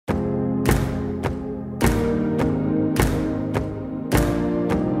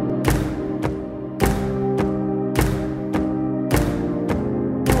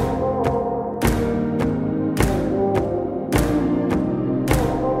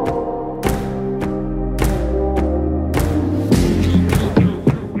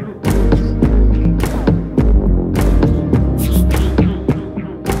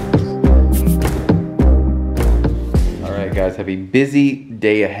have a busy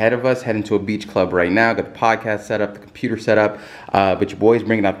day ahead of us, heading to a beach club right now. Got the podcast set up, the computer set up, but your boy's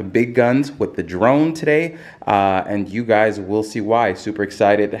bringing out the big guns with the drone today, and you guys will see why. Super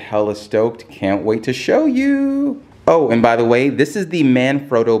excited, hella stoked, can't wait to show you. Oh, and by the way, this is the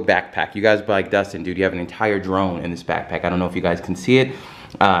Manfrotto backpack. You guys be like, Dustin, dude, you have an entire drone in this backpack. I don't know if you guys can see it.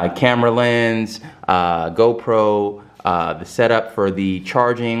 Camera lens, GoPro, the setup for the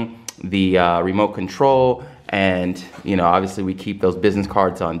charging, the remote control, and you know, obviously we keep those business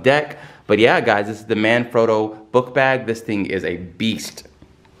cards on deck. But yeah, guys, this is the Manfrotto book bag. This thing is a beast.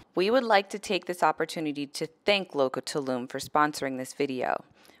 We would like to take this opportunity to thank Loco Tulum for sponsoring this video.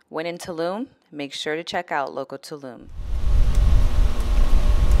 When in Tulum, make sure to check out Loco Tulum.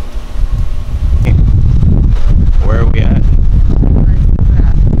 Where are we at?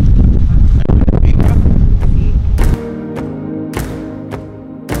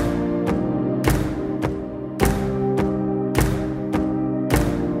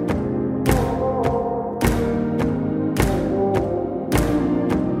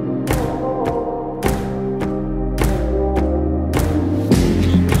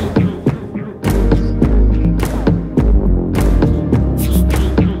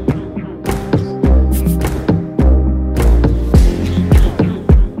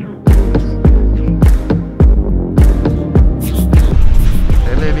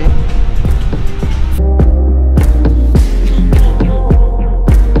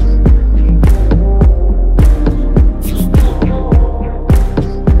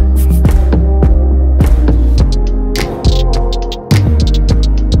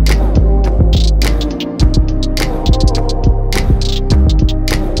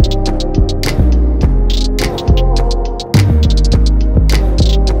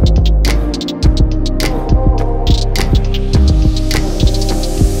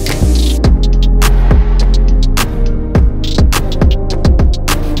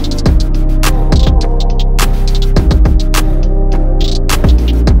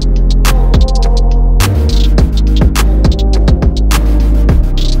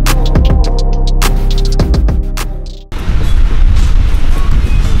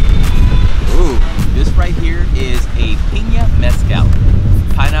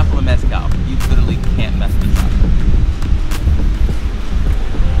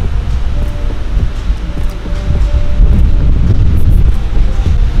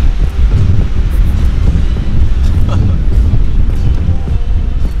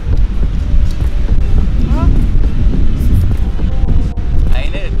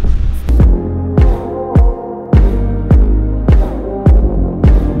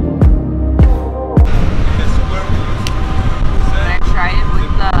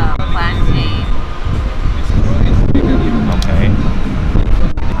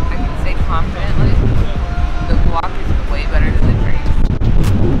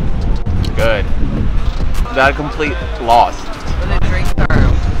 Not a complete loss. But the drinks are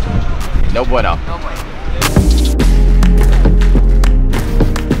no bueno. No bueno.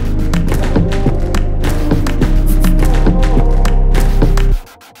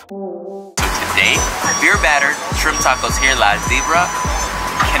 So today, beer battered shrimp tacos here, La Zebra.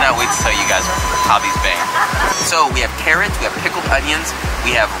 Cannot wait to tell you guys how these bang. So we have carrots, we have pickled onions,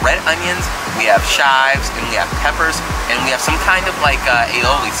 we have red onions, we have chives, and we have peppers, and we have some kind of like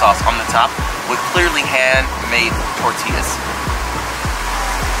aioli sauce on the top with clearly handmade tortillas.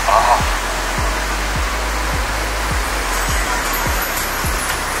 Oh.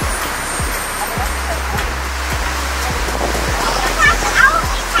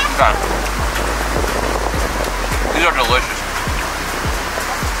 Okay. These are delicious.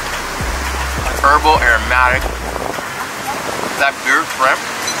 Herbal, aromatic. That beer shrimp.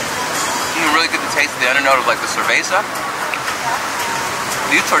 You can really get the taste of the undernote of like the cerveza.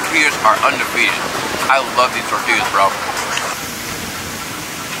 These tortillas are undefeated. I love these tortillas, bro.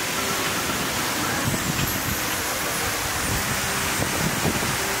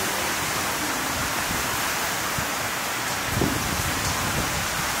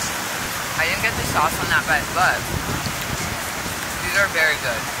 I didn't get the sauce on that bite, but these are very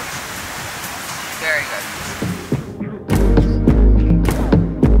good. Very good.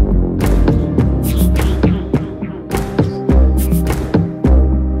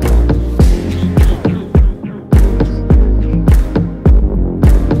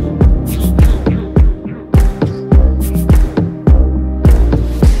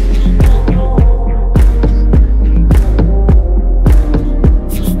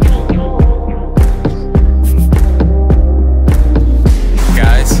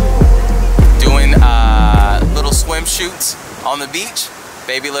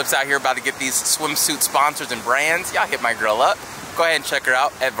 Baby Lips out here about to get these swimsuit sponsors and brands. Y'all hit my girl up. Go ahead and check her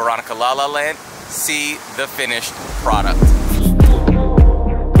out at Veronica LaLaLand. See the finished product.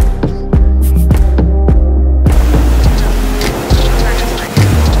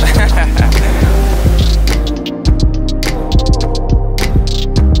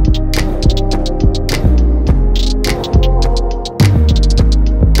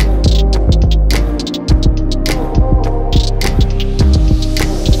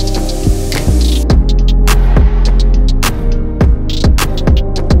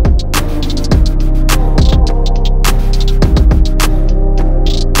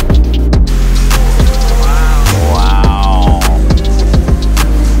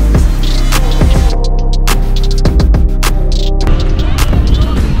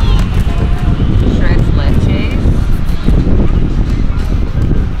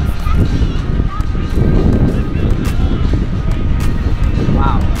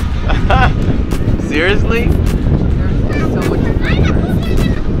 Seriously? There's so much flavor.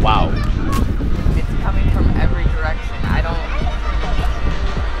 Wow. It's coming from every direction.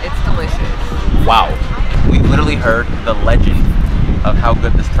 It's delicious. Wow. We literally heard the legend of how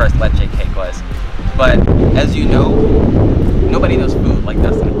good this tres leche cake was. But as you know, nobody knows food like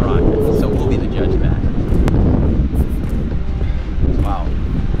Dustin and Veronica, so we'll be the judge of that. Wow.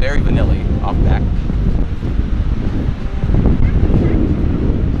 Very vanilla-y off back.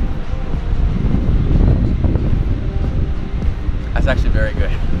 That's actually very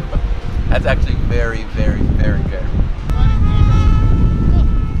good. That's actually very, very, very good.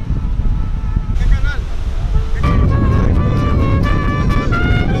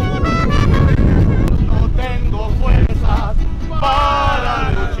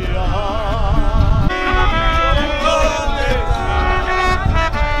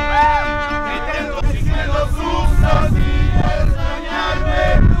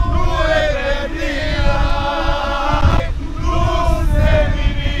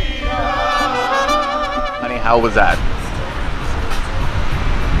 How was that?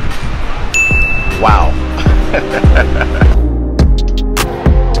 Wow.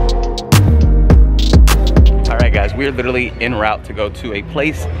 All right, guys, we're literally en route to go to a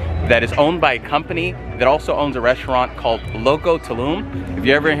place that is owned by a company that also owns a restaurant called Loco Tulum. If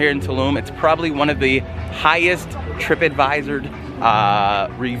you're ever here in Tulum, it's probably one of the highest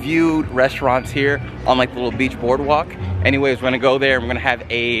TripAdvisor reviewed restaurants here on like the little beach boardwalk. Anyways, we're gonna go there and we're gonna have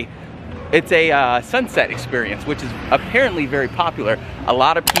it's a sunset experience, which is apparently very popular. A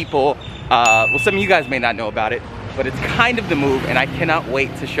lot of people, well, some of you guys may not know about it, but it's kind of the move, and I cannot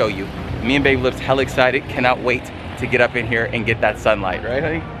wait to show you. Me and Baby Lips hella excited, cannot wait to get up in here and get that sunlight, right,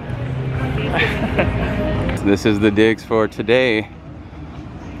 honey? So this is the digs for today.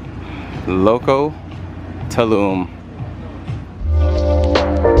 Loco Tulum.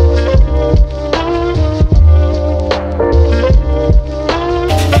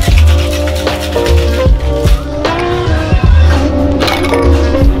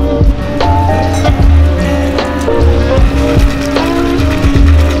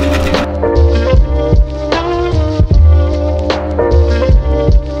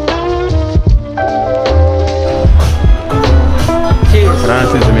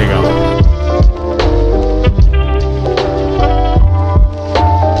 Gracias, amigo.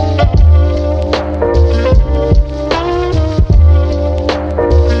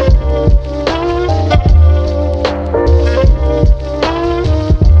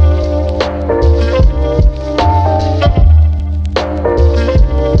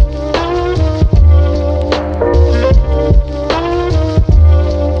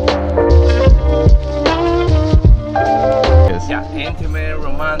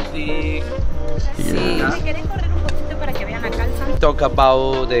 Talk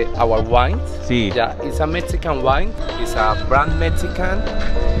about our wines. Sí. Yeah, it's a Mexican wine. It's a brand Mexican.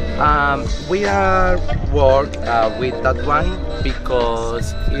 We are work with that wine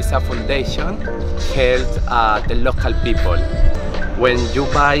because it's a foundation help the local people. When you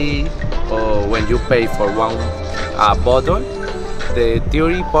buy or when you pay for one bottle, the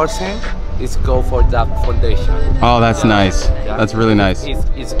 30% is go for that foundation. Oh, that's nice. Yeah. That's really nice.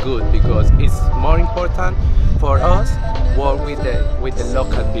 It's good because it's more important for us work with the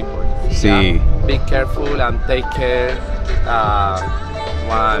local people. See. Yeah? Be careful and take care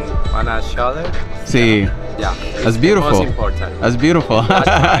one another. See. Yeah. That's beautiful. Most important. That's beautiful. That's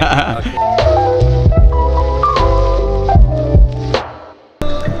right. Okay.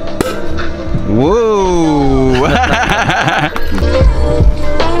 Whoa!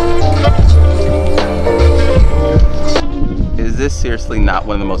 Is this seriously not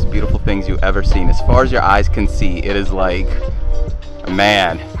one of the most beautiful things you've ever seen? As far as your eyes can see, it is like, I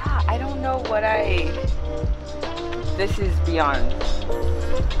Man. I don't know what this is beyond.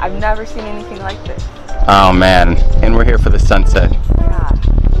 I've never seen anything like this. Oh man, and we're here for the sunset. Yeah.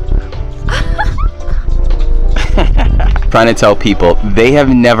 Trying to tell people they have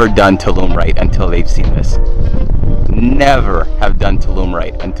never done Tulum right until they've seen this. Never have done Tulum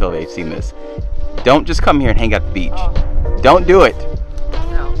right until they've seen this. Don't just come here and hang at the beach. Oh. Don't do it.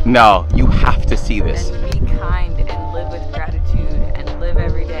 No. No, you have to see this. And be kind and live with gratitude and live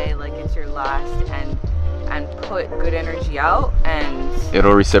every day like it's your last, and put good energy out, and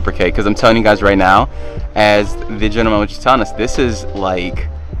It'll reciprocate, because I'm telling you guys right now, as the gentleman was just telling us, this is like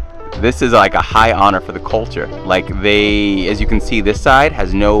a high honor for the culture. Like, as you can see, this side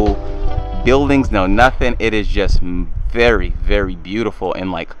has no buildings, no nothing. It is just very, very beautiful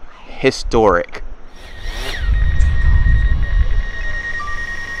and like historic.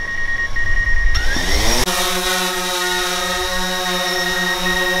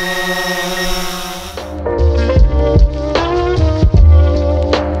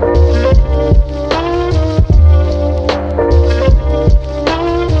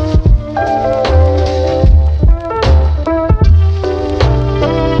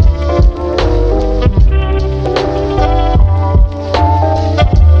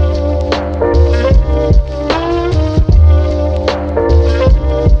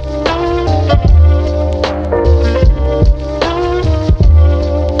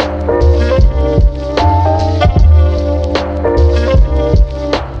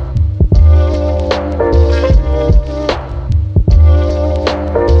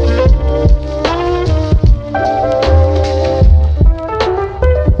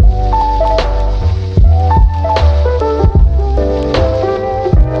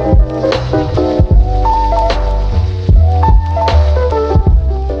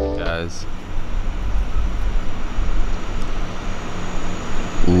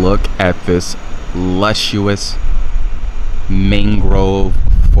 Look at this luscious mangrove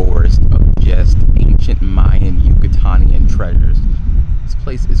forest of just ancient Mayan Yucatanian treasures. This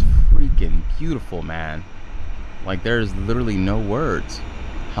place is freaking beautiful, man. Like, there's literally no words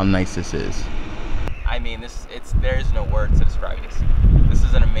how nice this is. I mean, there's no words to describe this. This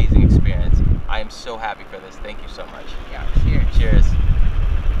is an amazing experience. I am so happy for this. Thank you so much. yeah, cheers. Cheers.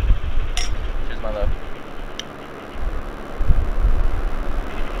 Cheers, my love.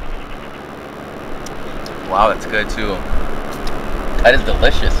 Wow, that's good too. That is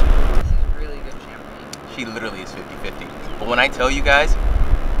delicious. This is really good champagne. She literally is 50-50. But when I tell you guys,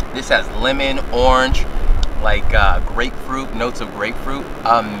 this has lemon, orange, like grapefruit, notes of grapefruit.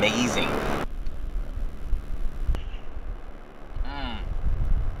 Amazing.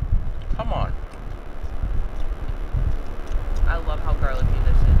 Come on. I love how garlicky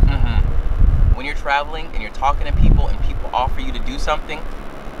this is. When you're traveling and you're talking to people and people offer you to do something,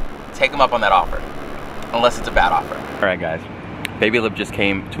 take them up on that offer. Unless it's a bad offer. All right, guys. Baby Lip just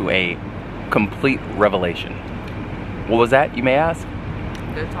came to a complete revelation. What was that, you may ask?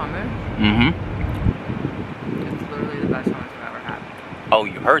 This hummus. It's literally the best hummus I've ever had. Oh,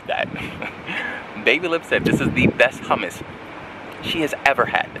 you heard that. Baby Lip said this is the best hummus she has ever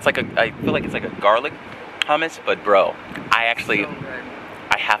had. It's like I feel like it's like a garlic hummus, but bro, I So good.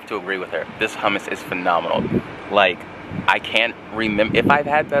 have to agree with her. This hummus is phenomenal. Like, I can't remember if I've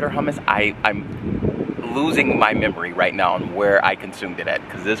had better hummus. I'm losing my memory right now on where I consumed it at,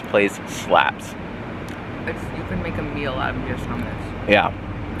 because this place slaps. You can make a meal out of just hummus. Yeah,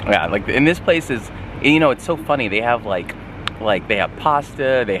 like, and this place is, you know, it's so funny. They have like they have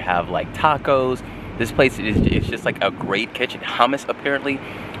pasta, they have like tacos. This place is just like a great kitchen. Hummus apparently,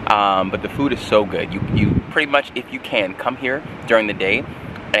 but the food is so good. You pretty much, if you can, come here during the day,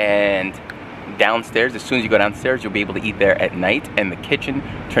 and downstairs, as soon as you go downstairs, you'll be able to eat there at night, and the kitchen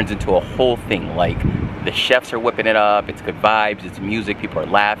turns into a whole thing. Like, the chefs are whipping it up, it's good vibes, it's music, people are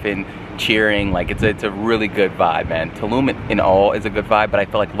laughing, cheering. Like, it's a really good vibe, man. Tulum in all is a good vibe, but I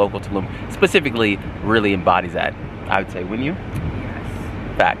feel like Loco Tulum specifically really embodies that, I would say. Wouldn't you?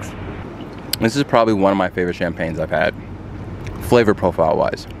 Yes. Facts. This is probably one of my favorite champagnes I've had, flavor profile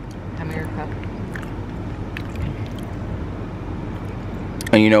wise. Have me your cup.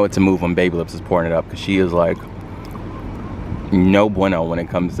 And you know it's a move when Baby Lips is pouring it up, because she is like no bueno when it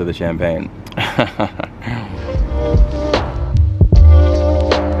comes to the champagne.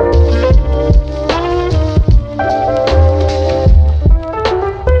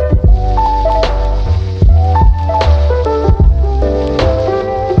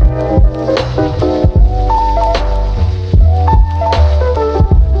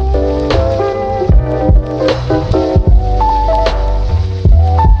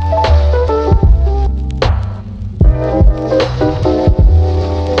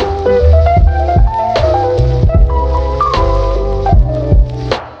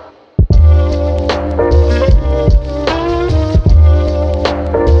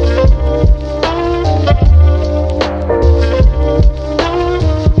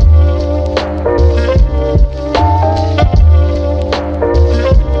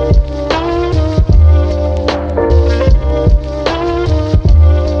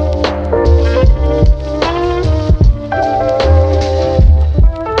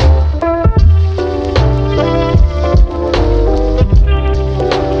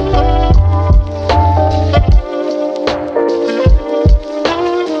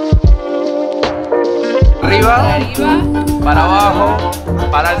 para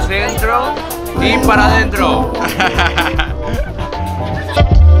abajo, para el centro y para adentro.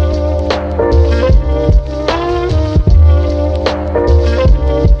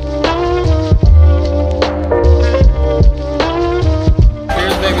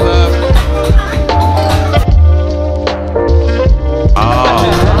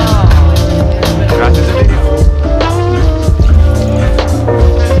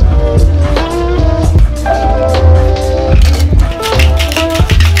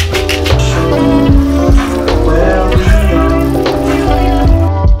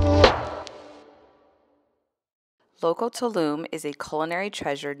 Loco Tulum is a culinary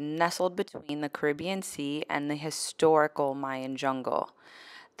treasure nestled between the Caribbean Sea and the historical Mayan jungle.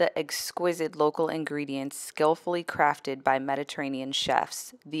 The exquisite local ingredients skillfully crafted by Mediterranean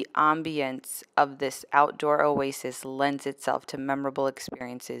chefs, the ambience of this outdoor oasis lends itself to memorable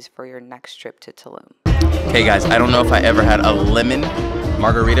experiences for your next trip to Tulum. Hey guys, I don't know if I ever had a lemon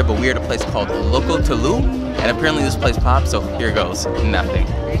margarita, but we're at a place called Loco Tulum, and apparently this place pops, so here goes nothing.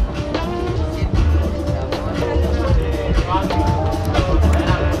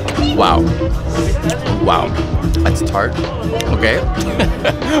 Wow. Wow. That's tart. Okay.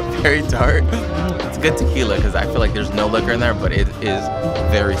 Very tart. It's good tequila because I feel like there's no liquor in there, but it is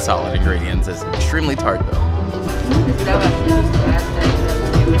very solid ingredients. It's extremely tart though.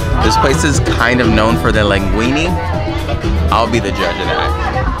 This place is kind of known for their linguine. I'll be the judge of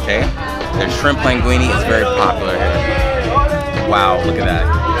that. Okay? Their shrimp linguine is very popular here. Wow, look at that.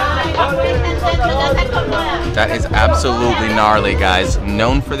 That is absolutely gnarly, guys.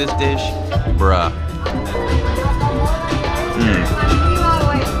 Known for this dish, bruh.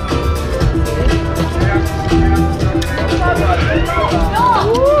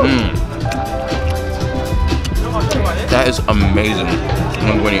 That is amazing.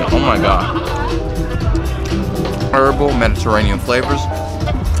 Linguine, oh my god. Herbal Mediterranean flavors.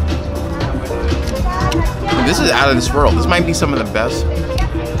 This is out of this world. This might be some of the best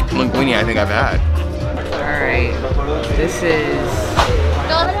linguine I think I've had. Alright, this is...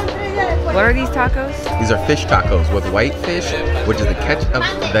 What are these tacos? These are fish tacos with white fish, which is the catch of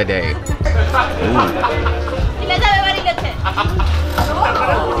the day. Ooh.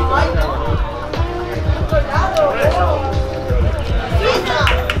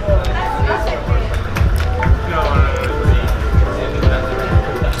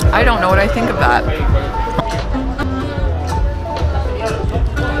 I don't know what I think of that.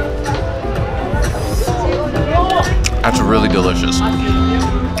 That's really delicious.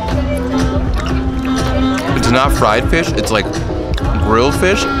 It's not fried fish, it's like grilled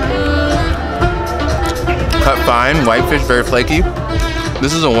fish. Cut fine, white fish, very flaky.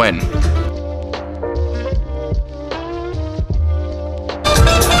 This is a win.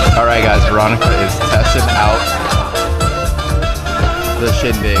 Alright guys, Veronica is testing out the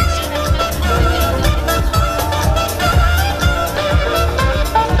shindigs.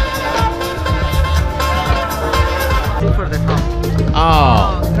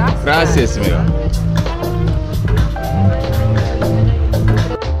 Oh, gracias, amigo.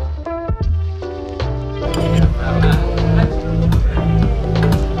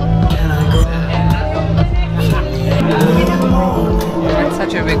 That's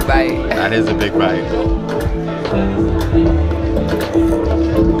such a big bite. That is a big bite.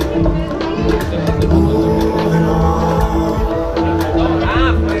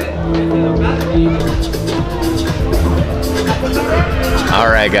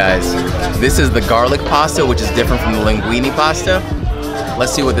 Alright guys, this is the garlic pasta, which is different from the linguine pasta.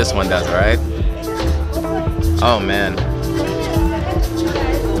 Let's see what this one does, alright? Oh man.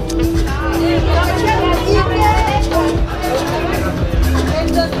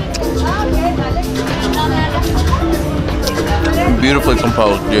 Beautifully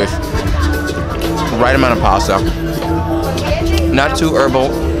composed dish. Right amount of pasta. Not too herbal.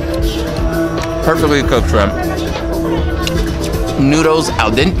 Perfectly cooked shrimp. Noodles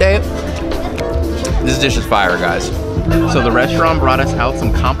al dente. This dish is fire, guys. So the restaurant brought us out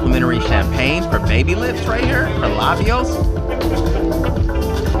some complimentary champagne for baby lips right here, for labios.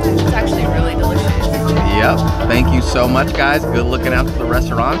 It's actually really delicious. Yep. Thank you so much, guys. Good looking out to the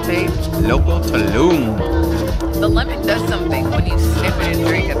restaurante, Loco Tulum. The lemon does something when you sniff it and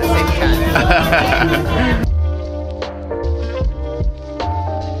drink at the same time.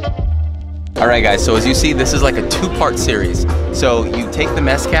 Alright guys, so as you see, this is like a two-part series. So you take the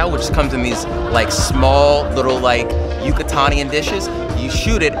mezcal, which comes in these like small little like Yucatanian dishes, you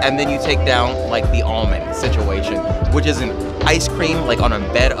shoot it, and then you take down like the almond situation, which is an ice cream like on a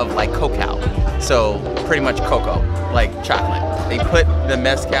bed of like cacao. So pretty much cocoa, like chocolate. They put the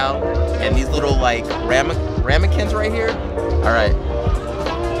mezcal and these little like ramekins right here. All right.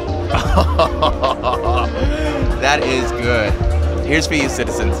 That is good. Here's for you,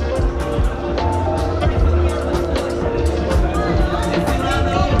 citizens.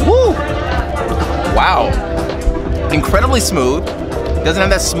 Woo! Wow. Incredibly smooth. Doesn't have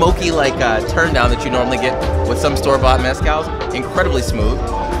that smoky like turn down that you normally get with some store-bought mezcals. Incredibly smooth.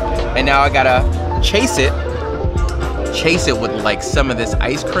 And now I gotta chase it with like some of this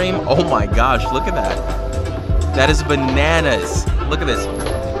ice cream. Oh my gosh, look at that. That is bananas. Look at this.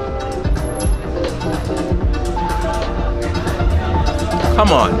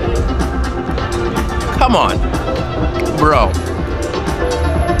 Come on. Come on. Bro.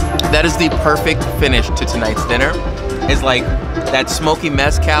 That is the perfect finish to tonight's dinner. It's like that smoky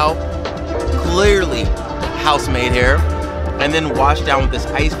mezcal, clearly house-made here, and then washed down with this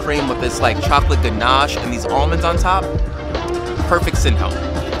ice cream with this like chocolate ganache and these almonds on top. Perfect sin home.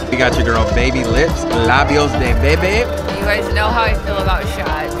 We got your girl Baby Lips, Labios de Bebe. You guys know how I feel about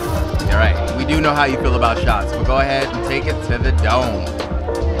shots. All right, we do know how you feel about shots, but go ahead and take it to the dome.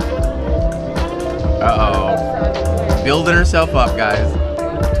 Uh-oh. Building herself up, guys.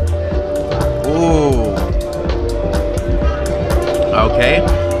 Ooh. Okay,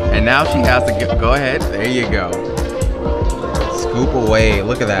 and now she has to go ahead. There you go. Scoop away.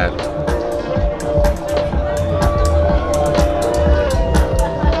 Look at that.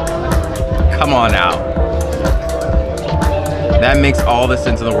 Come on now. That makes all the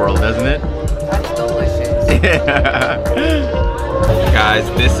sense in the world, doesn't it? That's delicious. Guys,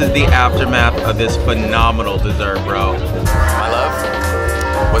 this is the aftermath of this phenomenal dessert, bro. My love,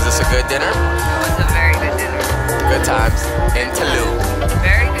 was this a good dinner? It was a very good dinner. Good times in Tulum.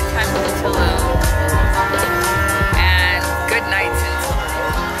 Very good times in Tulum. And good nights in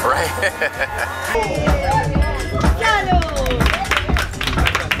Tulum. Right?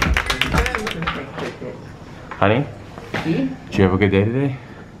 Honey? Did you have a good day today?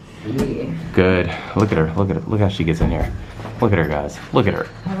 Yeah. Good. Look at her. Look at her. Look how she gets in here. Look at her, guys. Look at her.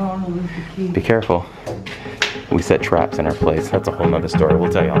 I don't know the key. Be careful. We set traps in our place. That's a whole nother story.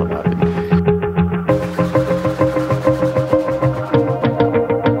 We'll tell you all about it.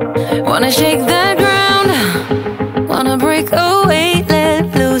 Wanna shake the ground, wanna break away,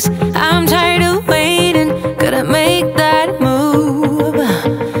 let loose. I'm tired of waiting, gotta make that move.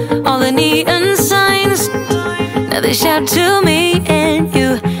 All the neon signs, now they shout to me and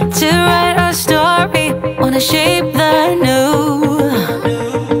you to write our story. Wanna shape the new.